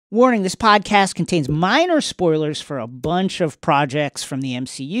Warning, this podcast contains minor spoilers for a bunch of projects from the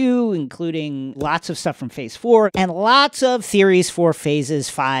MCU, including lots of stuff from Phase 4 and lots of theories for Phases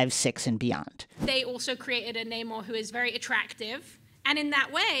 5, 6, and beyond. They also created a Namor who is very attractive. And in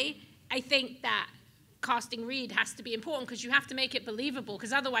that way, I think that casting Reed has to be important because you have to make it believable,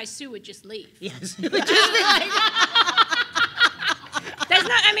 because otherwise Sue would just leave. Yes. It would just be like...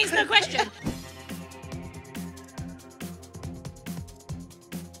 There's no question.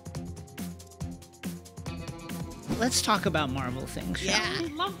 Let's talk about Marvel things, shall we?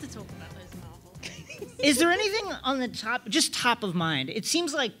 I'd love to talk about those Marvel. Is there anything on the top of mind? It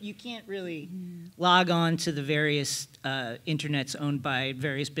seems like you can't really log on to the various internets owned by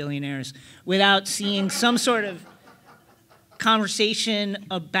various billionaires without seeing some sort of conversation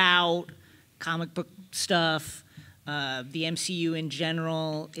about comic book stuff, the MCU in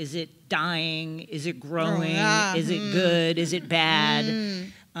general. Is it dying? Is it growing? Is it good? Is it bad?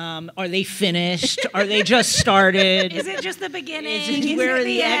 Are they finished? Are they just started? Is it just the beginning? Where are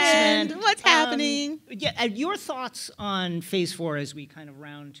the X-Men? What's happening? Yeah, your thoughts on Phase 4 as we kind of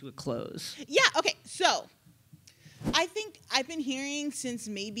round to a close. Yeah, okay, so I think I've been hearing since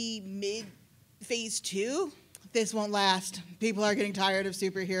maybe mid-Phase 2, this won't last. People are getting tired of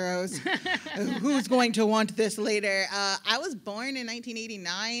superheroes. Who's going to want this later? I was born in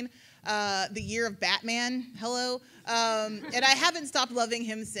 1989, the year of Batman. Hello. And I haven't stopped loving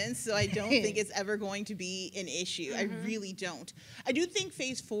him since, so I don't think it's ever going to be an issue. I really don't. I do think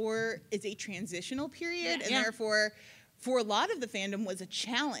Phase 4 is a transitional period, and therefore, for a lot of the fandom, was a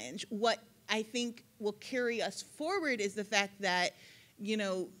challenge. What I think will carry us forward is the fact that, you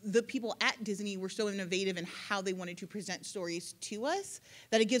know, the people at Disney were so innovative in how they wanted to present stories to us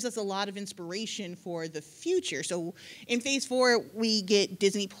that it gives us a lot of inspiration for the future. So in Phase 4, we get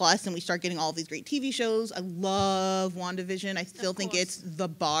Disney Plus and we start getting all of these great TV shows. I love WandaVision. I still think it's the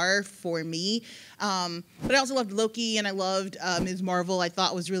bar for me. But I also loved Loki, and I loved Ms. Marvel. I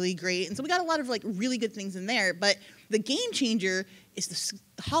thought was really great. And so we got a lot of like really good things in there. But the game changer is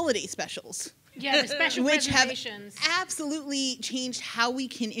the holiday specials. Yeah, the special which presentations. have absolutely changed how we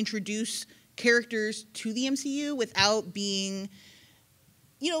can introduce characters to the MCU without being,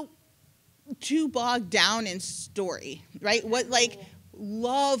 you know, too bogged down in story, right?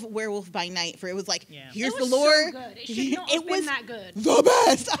 Love Werewolf by Night, for it was like, here's the lore. So good. It should not have been that good. The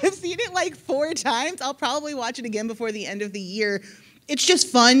best. I've seen it like 4 times. I'll probably watch it again before the end of the year. It's just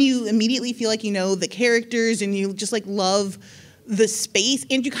fun. You immediately feel like you know the characters, and you just like love the space,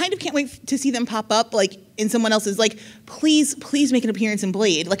 and you kind of can't wait to see them pop up like in someone else's. Like, please make an appearance in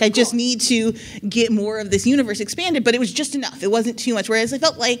Blade. Like, I just need to get more of this universe expanded, but it was just enough. It wasn't too much. Whereas I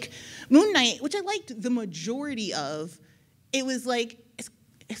felt like Moon Knight, which I liked the majority of, it was like,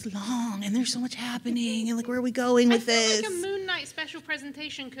 it's long and there's so much happening, and like, where are we going with this? I feel like a Moon Knight special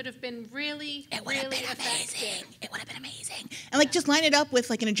presentation could have been really effective. It would have been amazing. And like, just line it up with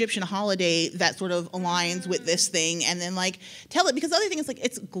like an Egyptian holiday that sort of aligns with this thing, and then like tell it, because the other thing is like,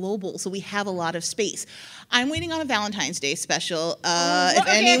 it's global, so we have a lot of space. I'm waiting on a Valentine's Day special. If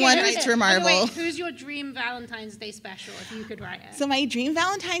anyone writes for Marvel. Wait, who's your dream Valentine's Day special, if you could write it? So my dream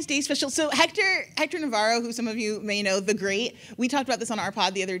Valentine's Day special. So Hector Navarro, who some of you may know, the great, we talked about this on our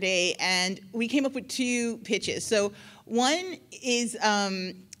pod the other day, and we came up with 2 pitches. So one is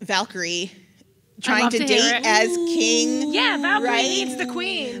Valkyrie trying to date as king. Yeah, Valkyrie needs the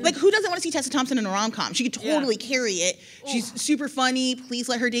queen. Like, who doesn't want to see Tessa Thompson in a rom-com? She could totally carry it. She's super funny. Please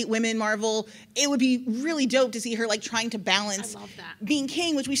let her date women, Marvel. It would be really dope to see her like trying to balance being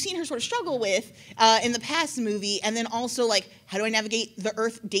king, which we've seen her sort of struggle with in the past movie, and then also like, how do I navigate the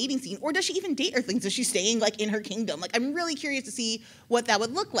Earth dating scene? Or does she even date Earthlings? Is she staying like in her kingdom? Like, I'm really curious to see what that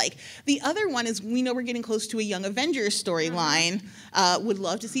would look like. The other one is, we know we're getting close to a Young Avengers storyline. Would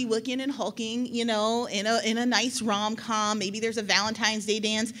love to see Wiccan and hulking, you know, in a nice rom-com. Maybe there's a Valentine's Day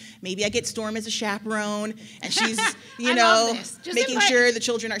dance. Maybe I get Storm as a chaperone, and she's, you know, making sure the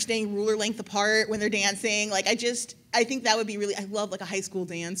children are staying ruler length apart when they're dancing. Like, I think that would be really, I love like a high school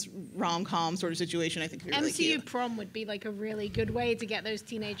dance rom-com sort of situation. I think it'd be really cute. MCU prom would be like a really good way to get those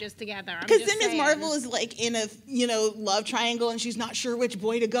teenagers together. Because then Ms. Marvel is like in a, you know, love triangle, and she's not sure which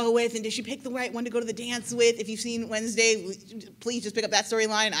boy to go with, and does she pick the right one to go to the dance with? If you've seen Wednesday, please just pick up that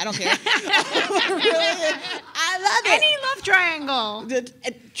storyline. I don't care. Really, I love it. Any love triangle.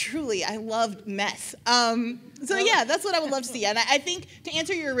 Truly, I loved mess. So yeah, that's what I would love to see. And I think, to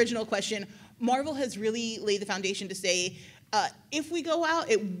answer your original question, Marvel has really laid the foundation to say, if we go out,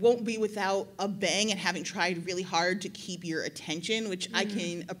 it won't be without a bang and having tried really hard to keep your attention, which I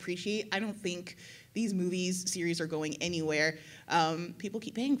can appreciate. I don't think these series are going anywhere. People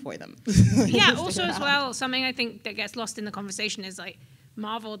keep paying for them. Yeah, also as well, something I think that gets lost in the conversation is like,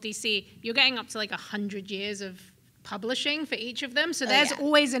 Marvel, DC, you're getting up to like 100 years of publishing for each of them. So there's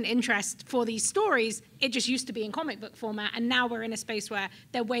always an interest for these stories. It just used to be in comic book format, and now we're in a space where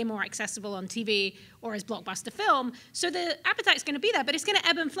they're way more accessible on TV or as blockbuster film. So the appetite's going to be there, but it's going to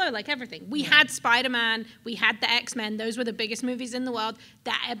ebb and flow like everything. We had Spider-Man, we had the X-Men. Those were the biggest movies in the world.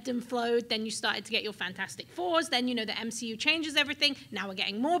 That ebbed and flowed. Then you started to get your Fantastic Fours. Then, you know, the MCU changes everything. Now we're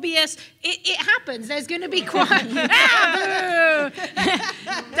getting Morbius. It happens. There's going to be quite...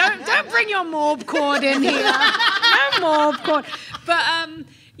 don't bring your Morb cord in here. No Morb cord. But...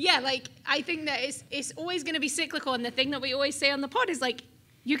 yeah, like, I think that it's always going to be cyclical, and the thing that we always say on the pod is, like,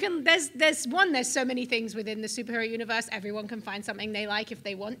 there's so many things within the superhero universe. Everyone can find something they like if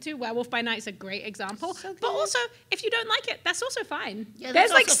they want to. Werewolf by Night is a great example. But also, if you don't like it, that's also fine. Yeah,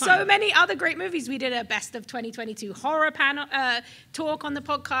 there's like so many other great movies. We did a best of 2022 horror panel talk on the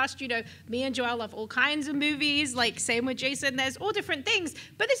podcast. You know, me and Joelle love all kinds of movies. Like, same with Jason. There's all different things.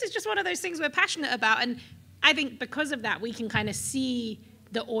 But this is just one of those things we're passionate about. And I think because of that, we can kind of see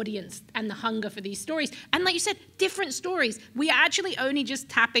the audience and the hunger for these stories. And like you said, different stories. We are actually only just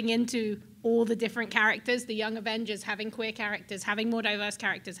tapping into all the different characters, the Young Avengers, having queer characters, having more diverse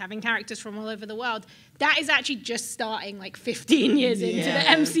characters, having characters from all over the world. That is actually just starting like 15 years into the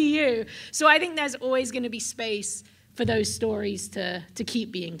MCU. So I think there's always going to be space for those stories to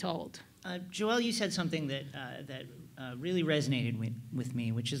keep being told. Joelle, you said something that really resonated with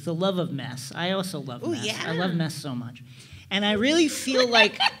me, which is the love of mess. I also love mess. Yeah. I love mess so much. And I really feel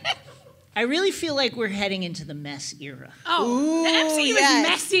like we're heading into the mess era. Oh, the MCU is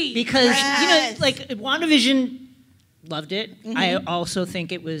messy. Because, you know, like, WandaVision, loved it. Mm-hmm. I also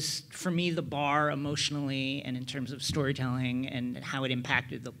think it was, for me, the bar emotionally and in terms of storytelling and how it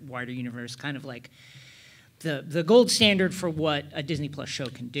impacted the wider universe, kind of like the gold standard for what a Disney Plus show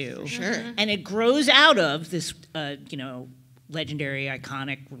can do. Sure. And it grows out of this, you know, legendary,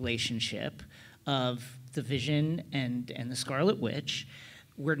 iconic relationship of the Vision and the Scarlet Witch.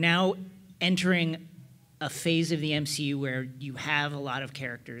 We're now entering a phase of the MCU where you have a lot of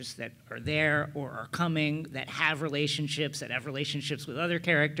characters that are there or are coming, that have relationships with other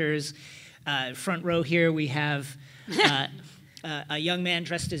characters. Front row here, we have a young man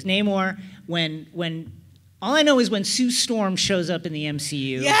dressed as Namor. When all I know is when Sue Storm shows up in the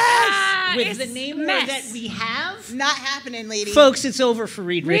MCU. Yes! With the Namor that we have. Not happening, lady. Folks, it's over for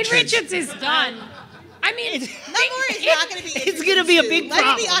Reed Richards. Reed Richards is done. I mean, Namor is not going to be. It's going to be a big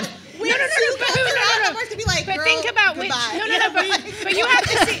problem. No. But think about which. But you have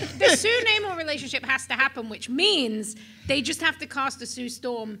to see the Sue Namor relationship has to happen, which means they just have to cast a Sue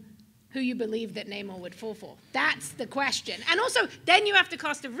Storm who you believe that Namor would fall for. That's the question. And also, then you have to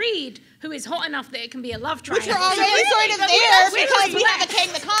cast a Reed who is hot enough that it can be a love triangle. Which we're already sort of there because we have a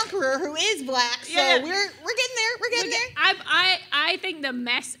Kang the Conqueror who is black. So we're getting there. We're getting there. I think the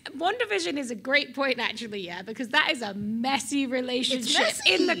mess. WandaVision is a great point, actually, because that is a messy relationship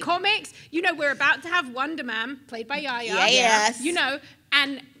in the comics. You know, we're about to have Wonder Man played by Yaya. Yes. You know,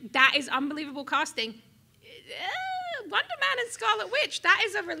 and that is unbelievable casting. Wonder Man and Scarlet Witch, that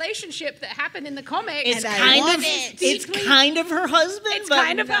is a relationship that happened in the comics. It's kind of her husband. It's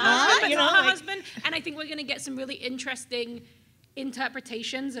kind of her husband, but not her like, husband. And I think we're going to get some really interesting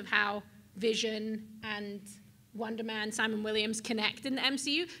interpretations of how Vision and Wonder Man, Simon Williams connect in the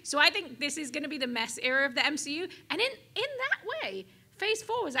MCU. So I think this is going to be the mess era of the MCU. And in that way, Phase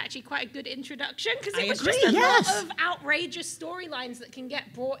 4 was actually quite a good introduction because it was just a lot of outrageous storylines that can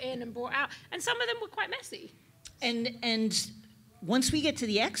get brought in and brought out. And some of them were quite messy. And once we get to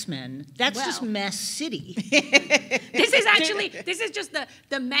the X-Men, that's just mess city. This is just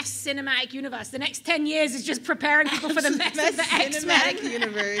the mess cinematic universe. The next 10 years is just preparing people for the mess of the X-Men. Cinematic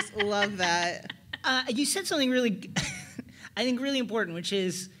universe. Love that. You said something really, I think really important, which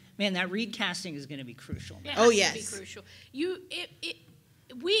is, man, that Reed casting is going to be crucial. It has to be crucial.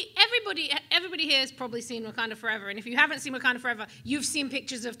 Everybody here has probably seen Wakanda Forever, and if you haven't seen Wakanda Forever, you've seen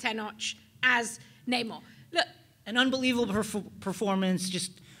pictures of Tenoch as Namor. Look, an unbelievable performance,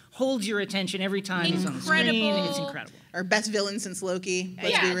 just holds your attention every time he's on the screen. It's incredible. Our best villain since Loki.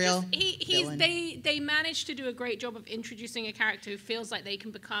 Let's be real. They managed to do a great job of introducing a character who feels like they can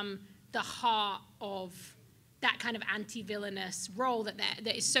become the heart of that kind of anti-villainous role that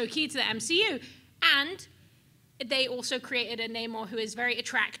is so key to the MCU. And they also created a Namor who is very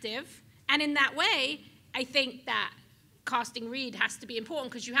attractive. And in that way, I think that casting Reed has to be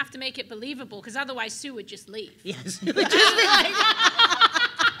important because you have to make it believable because otherwise Sue would just leave. Yes.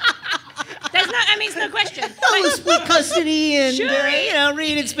 It's no question. Split custody and, Shuri,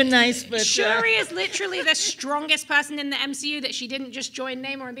 Reed, it's been nice. But Shuri is literally the strongest person in the MCU that she didn't just join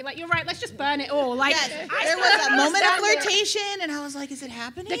Namor and be like, you're right, let's just burn it all. Like, yes, there was a moment of flirtation, and I was like, is it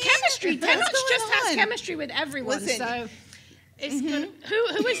happening? The chemistry, Thanos just has chemistry with everyone, so... It's good.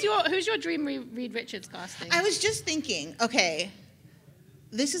 Who's your dream Reed Richards casting? I was just thinking, okay,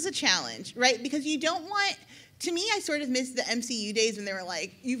 this is a challenge, right? Because you don't want, to me, I sort of miss the MCU days when they were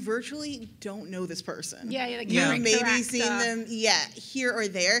like, you virtually don't know this person. Yeah, like you've maybe seen them, here or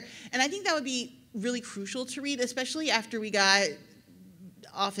there. And I think that would be really crucial to read, especially after we got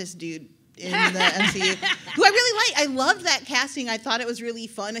Office Dude in the MCU, who I really liked. I loved that casting. I thought it was really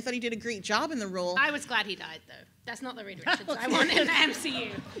fun. I thought he did a great job in the role. I was glad he died, though. That's not the Reed Richards I want in the MCU.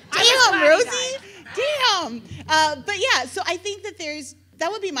 Damn, Rosie! Damn! But yeah, so I think that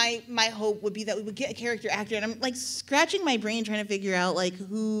that would be my hope, would be that we would get a character actor. And I'm like scratching my brain trying to figure out like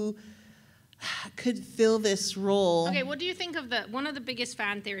who could fill this role. Okay, what do you think of one of the biggest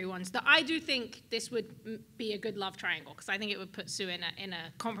fan theory ones? That I do think this would be a good love triangle, because I think it would put Sue in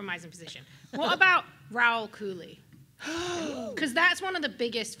a compromising position. What about Raoul Cooley? Because that's one of the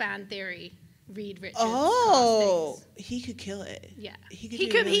biggest fan theory Reed Richards. Oh, castings. he could kill it. Yeah, he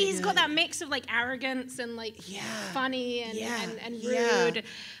could. He's got that mix of like arrogance and like funny and rude. Yeah.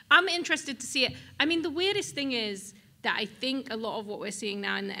 I'm interested to see it. I mean, the weirdest thing is that I think a lot of what we're seeing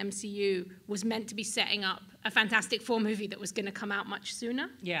now in the MCU was meant to be setting up a Fantastic Four movie that was going to come out much sooner.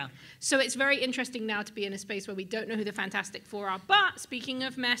 Yeah. So it's very interesting now to be in a space where we don't know who the Fantastic Four are. But speaking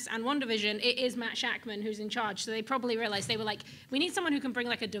of mess and WandaVision, it is Matt Shakman who's in charge. So they probably realized, they were like, we need someone who can bring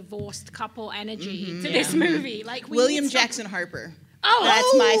like a divorced couple energy to this movie. Like William Jackson Harper. Oh,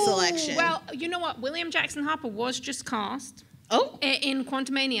 that's my selection. Well, you know what? William Jackson Harper was just cast. Oh. In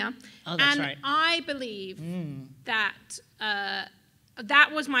Quantumania. Oh, that's right. And I believe that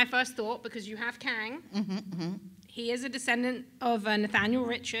that was my first thought, because you have Kang. He is a descendant of Nathaniel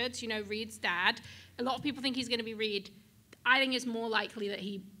Richards, Reed's dad. A lot of people think he's going to be Reed. I think it's more likely that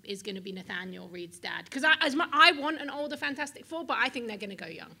he is going to be Nathaniel Reed's dad. Because I want an older Fantastic Four, but I think they're going to go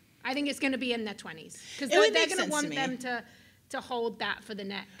young. I think it's going to be in their 20s. Because they're going to want them to hold that for the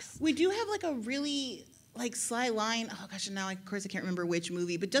next. We do have like a really sly line. Oh gosh, now of course I can't remember which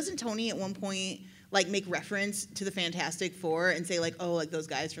movie, but doesn't Tony at one point make reference to the Fantastic Four and say those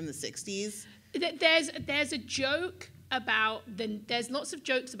guys from the 60s? There's a joke about there's lots of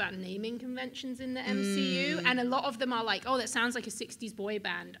jokes about naming conventions in the MCU, and a lot of them are like, oh, that sounds like a 60s boy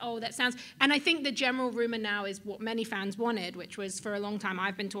band. Oh, that sounds... And I think the general rumor now is what many fans wanted, which was, for a long time,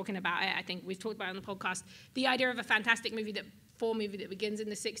 I've been talking about it, I think we've talked about it on the podcast, the idea of a Fantastic Four movie that begins in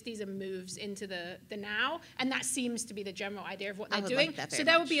the 60s and moves into the now, and that seems to be the general idea of what they're doing. So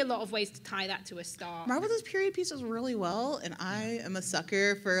there would be a lot of ways to tie that to a star. Marvel does period pieces really well, and I am a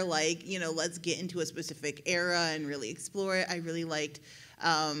sucker for let's get into a specific era and really explore it. I really liked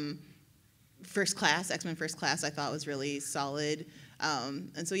First Class, X-Men First Class. I thought was really solid.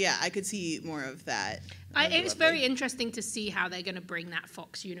 And so, yeah, I could see more of that. It was very interesting to see how they're going to bring that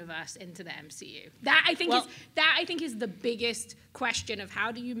Fox universe into the MCU. That I think is the biggest question of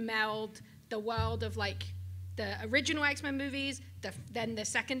how do you meld the world of the original X-Men movies, then the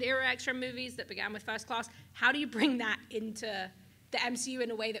second era X-Men movies that began with First Class. How do you bring that into the MCU in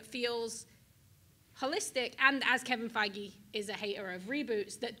a way that feels holistic, and as Kevin Feige is a hater of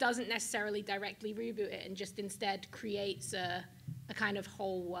reboots, that doesn't necessarily directly reboot it and just instead creates a kind of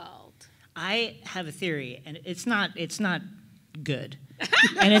whole world? I have a theory, and it's not good,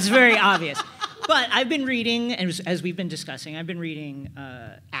 and it's very obvious. But I've been reading, as we've been discussing, I've been reading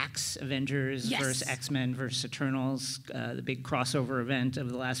Axe Avengers versus X-Men versus Eternals, the big crossover event of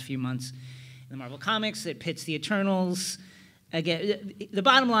the last few months in the Marvel Comics that pits the Eternals. Again, the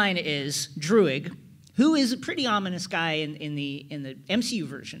bottom line is Druig, who is a pretty ominous guy in the MCU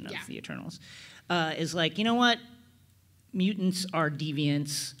version of the Eternals, is like, you know what? Mutants are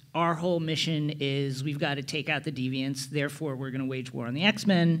deviants. Our whole mission is we've got to take out the deviants. Therefore, we're going to wage war on the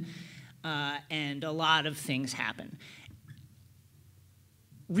X-Men, and a lot of things happen.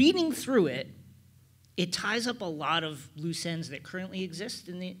 Reading through it, it ties up a lot of loose ends that currently exist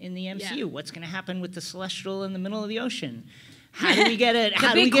in the MCU. Yeah. What's going to happen with the Celestial in the middle of the ocean? How do we get it?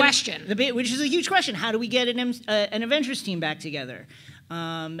 The big question. Which is a huge question. How do we get an Avengers team back together?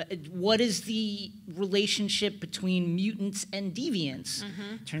 What is the relationship between mutants and deviants?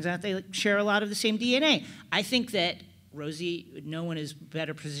 Turns out they share a lot of the same DNA. I think that, Rosie, no one is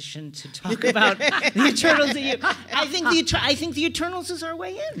better positioned to talk about the Eternals than you. I think the Eternals is our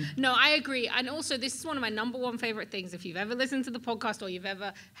way in. No, I agree. And also, this is one of my number one favorite things. If you've ever listened to the podcast or you've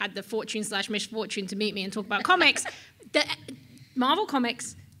ever had the fortune/misfortune to meet me and talk about comics, the Marvel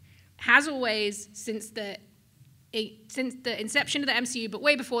Comics has always, since the inception of the MCU, but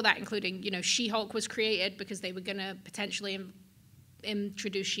way before that, including, She-Hulk was created because they were going to potentially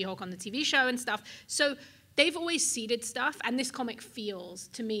introduce She-Hulk on the TV show and stuff. So they've always seeded stuff, and this comic feels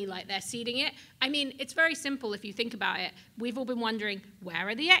to me like they're seeding it. I mean, it's very simple if you think about it. We've all been wondering, where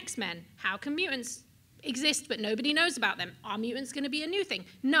are the X-Men? How can mutants exist but nobody knows about them? Are mutants going to be a new thing?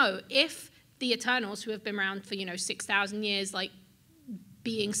 No, if the Eternals, who have been around for 6,000 years, like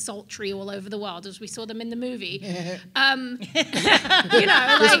being sultry all over the world as we saw them in the movie, just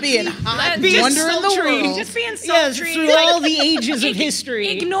being hot, being wondering the world, just being sultry, yes, through all the ages of history,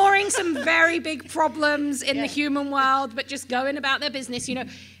 ignoring some very big problems in the human world, but just going about their business.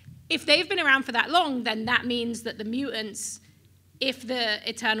 If they've been around for that long, then that means that the mutants, if the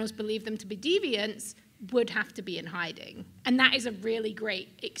Eternals believe them to be deviants, would have to be in hiding. And that is a really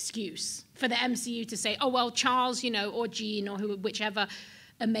great excuse for the MCU to say, oh, well, Charles, or Jean, or whichever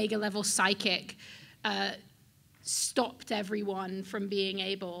Omega level psychic stopped everyone from being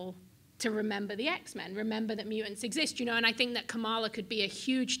able to remember the X-Men, remember that mutants exist, and I think that Kamala could be a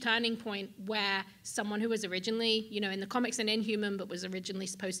huge turning point where someone who was originally, in the comics an Inhuman, but was originally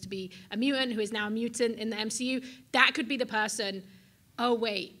supposed to be a mutant, who is now a mutant in the MCU, that could be the person, oh,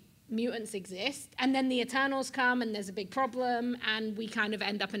 wait, mutants exist, and then the Eternals come and there's a big problem, and we kind of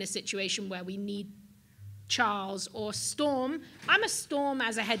end up in a situation where we need Charles or Storm. I'm a Storm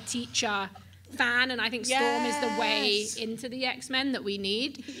as a head teacher fan, and I think Storm is the way into the X-Men that we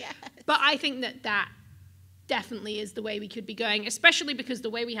need. Yes. But I think that definitely is the way we could be going, especially because the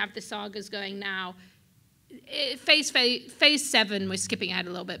way we have the sagas going now, phase 7, we're skipping ahead a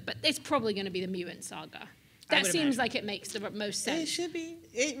little bit, but it's probably going to be the mutant saga. That seems like it makes the most sense. It should be.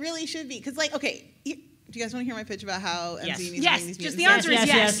 It really should be. Because, okay, do you guys want to hear my pitch about how MCU needs to bring these mutants? Just the answer is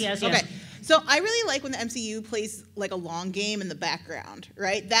yes. Okay. So I really like when the MCU plays like a long game in the background,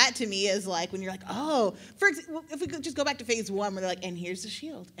 right? That to me is like when you're like, oh, for example, if we could just go back to phase 1 where they're like, and here's the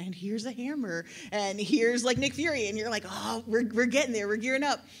shield, and here's a hammer, and here's like Nick Fury, and you're like, oh, we're getting there, we're gearing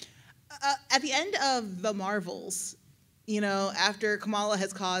up. At the end of the Marvels, after Kamala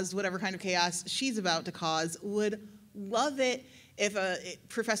has caused whatever kind of chaos she's about to cause, would love it if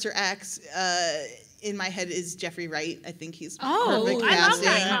Professor X, in my head, is Jeffrey Wright. I think he's perfect casting. I love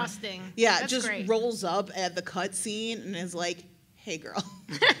that casting. Yeah, that's just great. Rolls up at the cut scene and is like, hey, girl,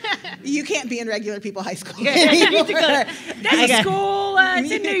 you can't be in regular people high school anymore. There's a school,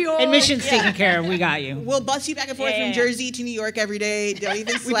 it's in New York. Admission's taken care of, we got you. We'll bus you back and forth from Jersey to New York every day. Don't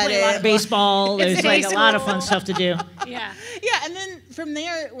even sweat we play a lot of baseball. There's like a lot of fun stuff to do. Yeah, and then from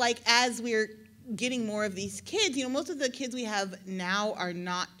there, like as we're getting more of these kids, most of the kids we have now are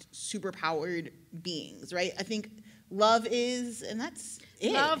not super powered beings, right? I think Love is, and that's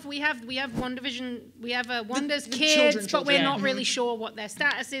it. Love, we have WandaVision, we have Wanda's kids, but we're not really sure what their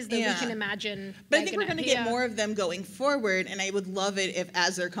status is, that we can imagine. But I think we're going to get more of them going forward, and I would love it if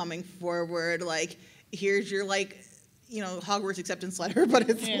as they're coming forward, like, here's your, like, Hogwarts acceptance letter, but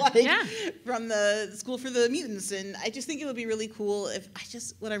it's from the School for the Mutants. And I just think it would be really cool if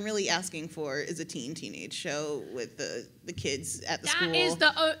what I'm really asking for is a teenage show with the kids at the school.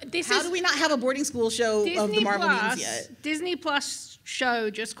 How do we not have a boarding school show of the Marvel Mutants yet? Disney Plus show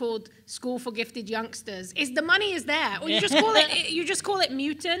just called School for Gifted Youngsters. The money is there. Or you just call it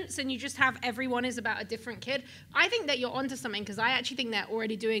Mutants, and you just have everyone is about a different kid. I think that you're onto something, because I actually think they're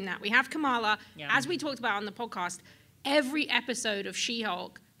already doing that. We have Kamala, as we talked about on the podcast. Every episode of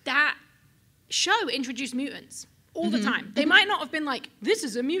She-Hulk, that show introduced mutants all the time. They might not have been like, this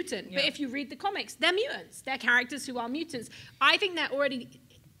is a mutant, but if you read the comics, they're mutants. They're characters who are mutants. I think they're already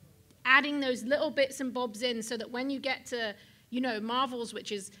adding those little bits and bobs in so that when you get to, Marvels,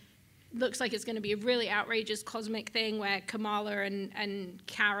 which looks like it's going to be a really outrageous cosmic thing where Kamala and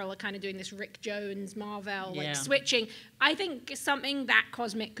Carol are kind of doing this Rick Jones, Marvel, switching. I think something that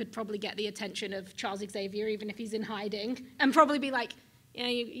cosmic could probably get the attention of Charles Xavier, even if he's in hiding, and probably be like,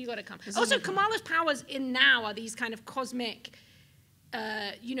 you got to come. Also, Kamala's powers in now are these kind of cosmic,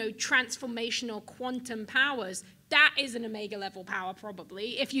 transformational quantum powers. That is an Omega level power,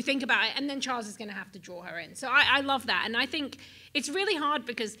 probably, if you think about it. And then Charles is going to have to draw her in. So I love that. And I think it's really hard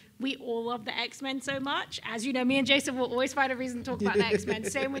because we all love the X-Men so much. As you know, me and Jason will always find a reason to talk about the X-Men.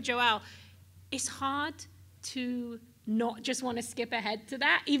 Same with Joelle. It's hard to not just want to skip ahead to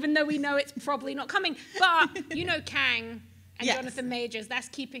that, even though we know it's probably not coming. But, Kang and Jonathan Majors, that's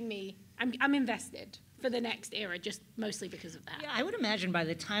keeping me, I'm invested for the next era, just mostly because of that. Yeah, I would imagine by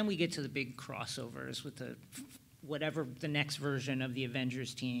the time we get to the big crossovers with whatever the next version of the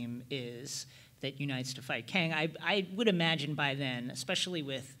Avengers team is that unites to fight Kang, I would imagine by then, especially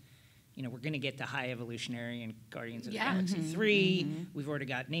with you know, we're going to get the High Evolutionary in Guardians of the Galaxy 3. We've already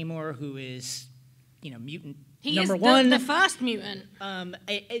got Namor, who is, you know, mutant number one. The first mutant.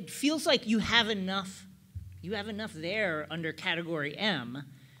 It feels like you have enough there under Category M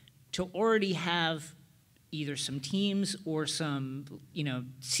to already have either some teams or some, you know,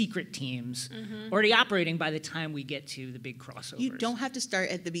 secret teams already operating by the time we get to the big crossovers. You don't have to start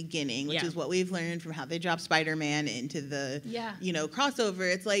at the beginning, which is what we've learned from how they dropped Spider-Man into the, you know, crossover.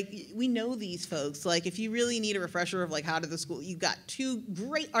 It's like, we know these folks. Like, if you really need a refresher of, like, how to the school, you've got 2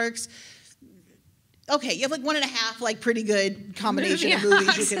 great arcs. Okay, you have like 1.5 like pretty good combination of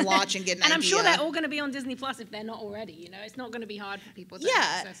movies you can watch and get an idea. And I'm sure they're all going to be on Disney Plus if they're not already. You know, it's not going to be hard for people to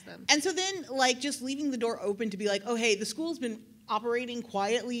access them. And so then, like, just leaving the door open to be like, oh, hey, the school's been operating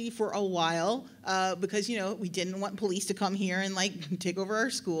quietly for a while because, you know, we didn't want police to come here and like take over our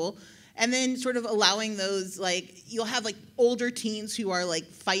school. And then sort of allowing those, like, you'll have, like, older teens who are, like,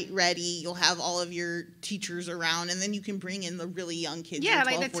 fight ready. You'll have all of your teachers around. And then you can bring in the really young kids. Yeah,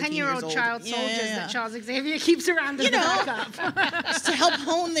 like the 10-year-old child soldiers that Charles Xavier keeps around as a backup. Just to help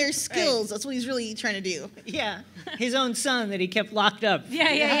hone their skills. That's what he's really trying to do. Yeah. His own son that he kept locked up.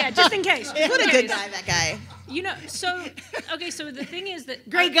 Yeah. Just in case. What a good guy, that guy. You know, so the thing is that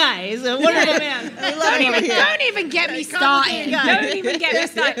great guy. He's a wonderful man. Don't even get me started. Don't even get me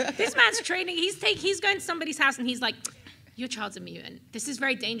started. This man's training. He's going to somebody's house and he's like, your child's a mutant. This is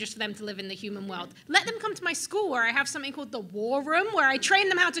very dangerous for them to live in the human world. Let them come to my school where I have something called the War Room, where I train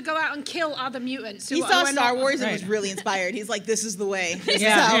them how to go out and kill other mutants. He saw Star Wars and was really inspired. He's like, this is the way. This is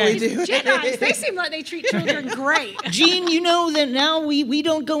how we do it. Jedis, they seem like they treat children great. Gene, you know that now we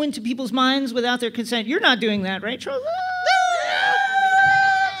don't go into people's minds without their consent. You're not doing that, right, Charles?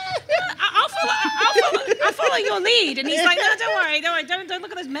 I'll follow your lead. And he's like, no, don't worry. Don't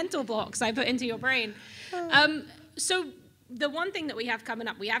look at those mental blocks I put into your brain. So the one thing that we have coming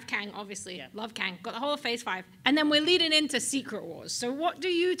up, we have Kang, obviously. Love Kang. Got the whole of Phase 5. And then we're leading into Secret Wars. So what do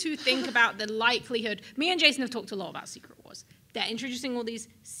you two think about the likelihood? Me and Jason have talked a lot about Secret Wars. They're introducing all these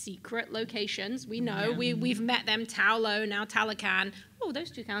secret locations. We know. We've met them. Tao Lo, now Talocan. Oh, those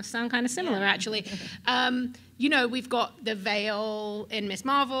two kind of sound kind of similar, actually. You know, we've got the Veil in Miss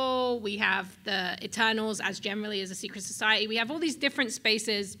Marvel. We have the Eternals as generally as a secret society. We have all these different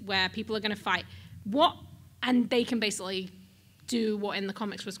spaces where people are going to fight. And they can basically do what in the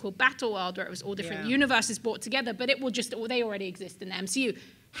comics was called Battle World, where it was all different universes brought together, but it will just, they already exist in the MCU.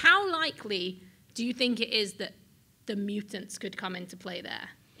 How likely do you think it is that the mutants could come into play there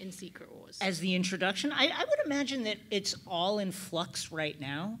in Secret Wars? As the introduction, I would imagine that it's all in flux right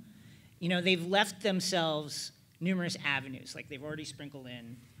now. You know, they've left themselves numerous avenues, like they've already sprinkled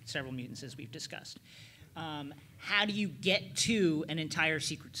in several mutants, as we've discussed. How do you get to an entire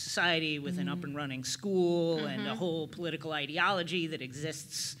secret society with an up-and-running school and a whole political ideology that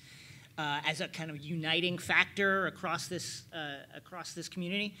exists as a kind of uniting factor across this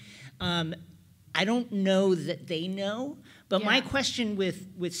community? I don't know that they know, but my question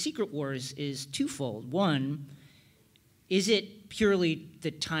with Secret Wars is twofold. One, is it purely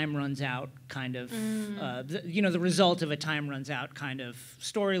the time runs out kind of, the result of a time runs out kind of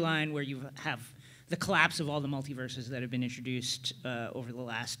storyline where you have the collapse of all the multiverses that have been introduced over the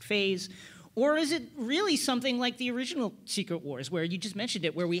last phase? Or is it really something like the original Secret Wars, where you just mentioned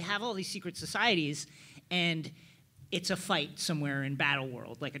it, where we have all these secret societies and it's a fight somewhere in Battle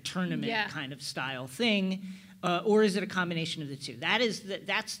World, like a tournament kind of style thing? Or is it a combination of the two?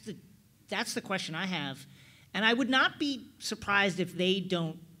 That's the question I have. And I would not be surprised if they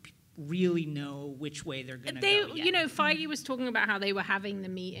don't really know which way they're going to go yet. You know, Feige was talking about how they were having the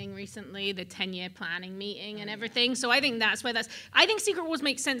meeting recently, the 10-year planning meeting and everything. So I think that's where I think Secret Wars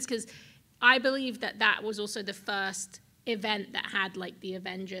makes sense because I believe that was also the first event that had like the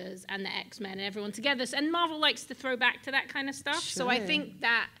Avengers and the X-Men and everyone together. And Marvel likes to throw back to that kind of stuff. Sure. So I think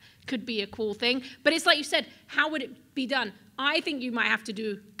that could be a cool thing. But it's like you said, how would it be done? I think you might have to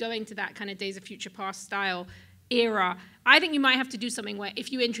do going to that kind of Days of Future Past style era. I think you might have to do something where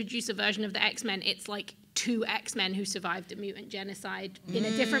if you introduce a version of the X-Men, it's like 2 X-Men who survived a mutant genocide in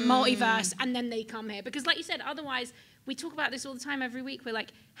a different multiverse, and then they come here. Because like you said, otherwise, we talk about this all the time every week. We're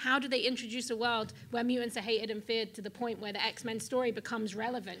like, how do they introduce a world where mutants are hated and feared to the point where the X-Men story becomes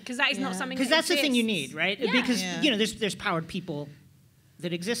relevant? Because that is not something that that's exists. the thing you need, right? Yeah. Because, you know, there's powered people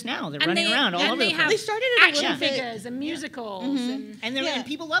that exist now. They're running around all over the place. They started action figures and musicals, and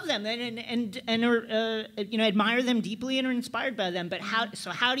people love them and are admire them deeply and are inspired by them. But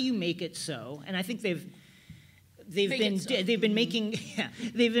how do you make it so? And I think they've been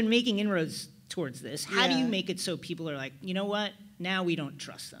making inroads towards this. How do you make it so people are like, you know what? now we don't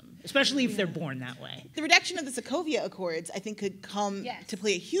trust them, especially if they're born that way. The redaction of the Sokovia Accords, I think, could come to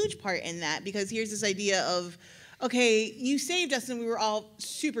play a huge part in that, because here's this idea of, okay, you saved us, and we were all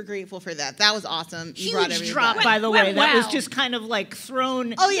super grateful for that. That was awesome. You Huge drop, by the way. That was just kind of like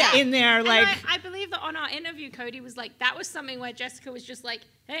thrown in there. And like I believe that on our interview, Cody was like, that was something where Jessica was just like,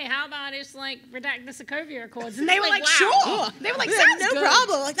 hey, how about just like redact the Sokovia Accords? And they were like, sure. They were like, sounds no good.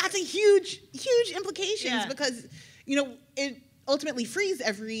 problem. Like, that's a huge implications, because, it ultimately frees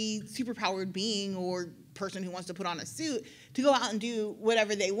every superpowered being or person who wants to put on a suit to go out and do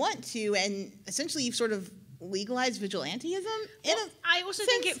whatever they want to. And essentially, you've sort of legalized vigilantism. I also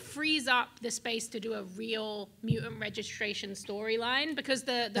think it frees up the space to do a real mutant registration storyline, because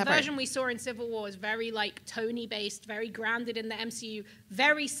the version we saw in Civil War is very like Tony based, very grounded in the MCU,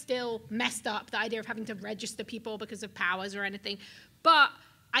 very still messed up, the idea of having to register people because of powers or anything. But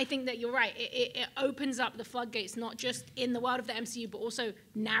I think that you're right. It opens up the floodgates, not just in the world of the MCU, but also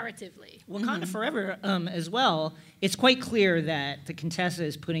narratively. Wakanda Forever as well. It's quite clear that the Contessa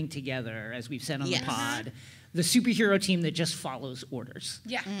is putting together, as we've said on the pod, the superhero team that just follows orders.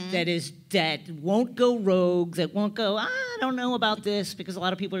 Yeah. That won't go rogue, that won't go, I don't know about this, because a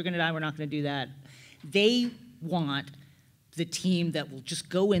lot of people are going to die, we're not going to do that. They want the team that will just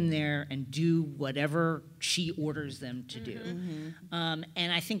go in there and do whatever she orders them to do. And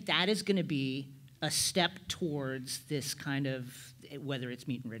I think that is going to be a step towards this kind of, whether it's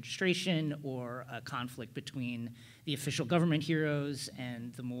mutant registration or a conflict between the official government heroes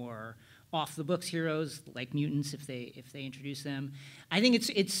and the more off-the-books heroes, like mutants, if they introduce them. I think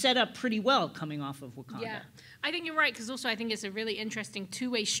it's set up pretty well coming off of Wakanda. Yeah, I think you're right, because also I think it's a really interesting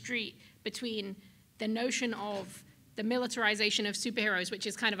two-way street between the notion of the militarization of superheroes, which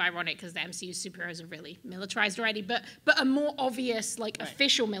is kind of ironic because the MCU superheroes are really militarized already, but a more obvious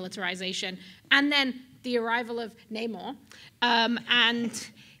official militarization, and then the arrival of Namor, and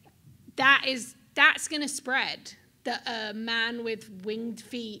that's going to spread. That a man with winged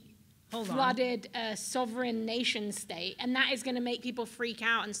feet flooded a sovereign nation state, and that is going to make people freak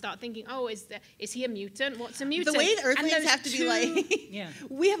out and start thinking, oh, is he a mutant? What's a mutant? The way the Earthlings have to be like,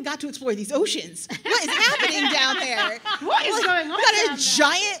 we have got to explore these oceans. What is happening down there? What is going on? We got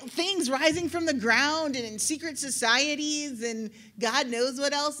giant things rising from the ground and in secret societies and God knows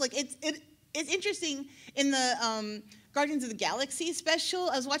what else. Like it's interesting in the Guardians of the Galaxy special.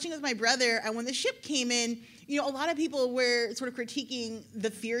 I was watching with my brother, and when the ship came in, a lot of people were sort of critiquing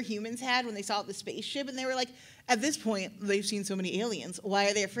the fear humans had when they saw the spaceship, and they were like, at this point, they've seen so many aliens. Why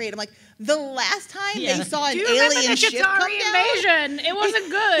are they afraid? I'm like, the last time they saw an alien ship come down, it wasn't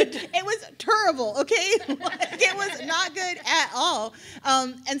good. It was terrible, okay? It was not good at all.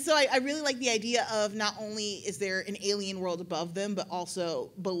 And so I really like the idea of not only is there an alien world above them, but also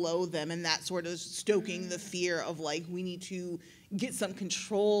below them, and that sort of stoking the fear of like, we need to get some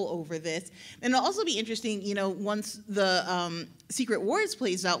control over this. And it'll also be interesting, once the Secret Wars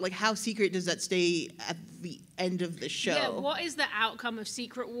plays out, like how secret does that stay at the end of the show? Yeah, what is the outcome of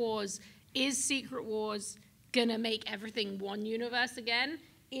Secret Wars? Is Secret Wars gonna make everything one universe again?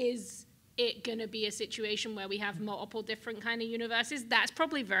 Is it gonna be a situation where we have multiple different kind of universes? That's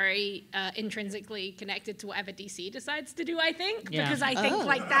probably very intrinsically connected to whatever DC decides to do, I think. Yeah. Because I think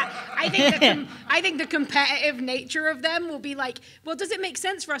like that, I think the competitive nature of them will be like, well, does it make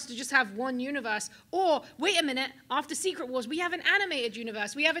sense for us to just have one universe? Or, wait a minute, after Secret Wars, we have an animated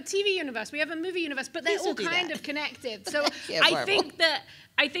universe, we have a TV universe, we have a movie universe, but they're all kind of connected. So I think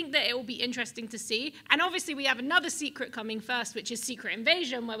that it will be interesting to see. And obviously we have another secret coming first, which is Secret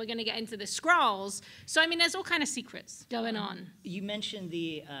Invasion, where we're going to get into the Skrulls. So, I mean, there's all kind of secrets going on. You mentioned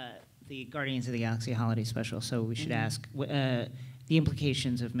the Guardians of the Galaxy holiday special, so we should ask the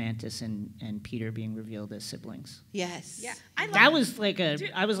implications of Mantis and Peter being revealed as siblings. Yes. Yeah. I was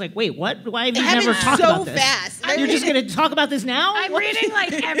like, wait, what? Why have you never talked about this? Fast. You're just going to talk about this now? I'm reading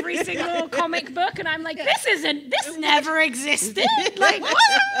like every single comic book, and I'm like, this never existed. Like,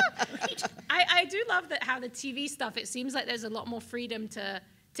 what? I do love that how the TV stuff, it seems like there's a lot more freedom to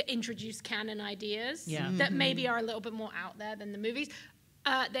introduce canon ideas that maybe are a little bit more out there than the movies.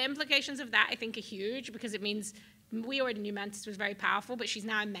 The implications of that, I think, are huge, because it means we already knew Mantis was very powerful, but she's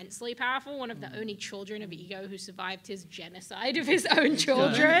now immensely powerful, one of the only children of Ego who survived his genocide of his own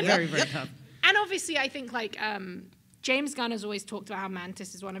children. Very, very tough. And obviously, I think, like, James Gunn has always talked about how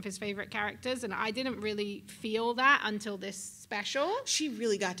Mantis is one of his favorite characters, and I didn't really feel that until this special. She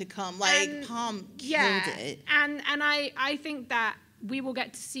really got to come. Like, Palm killed it. And I think that we will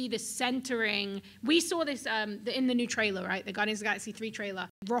get to see the centering. We saw this in the new trailer, right? The Guardians of the Galaxy 3 trailer.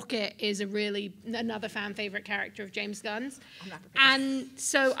 Rocket is another fan favorite character of James Gunn's. And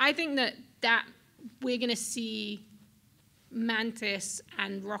so I think that we're going to see Mantis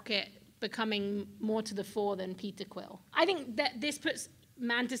and Rocket becoming more to the fore than Peter Quill. I think that this puts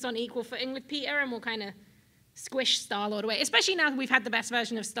Mantis on equal footing with Peter and will kind of squish Star-Lord away, especially now that we've had the best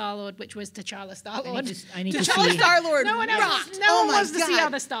version of Star-Lord, which was T'Challa Star-Lord. I need to T'Challa see. Star-Lord No one rocked. wants to see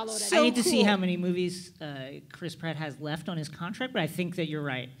other Star-Lord. So I need to see cool. how many movies Chris Pratt has left on his contract, but I think that you're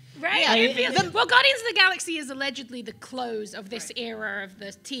right. Right? Yeah, It feels, well, Guardians of the Galaxy is allegedly the close of this era of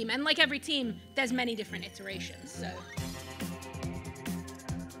the team. And like every team, there's many different iterations. So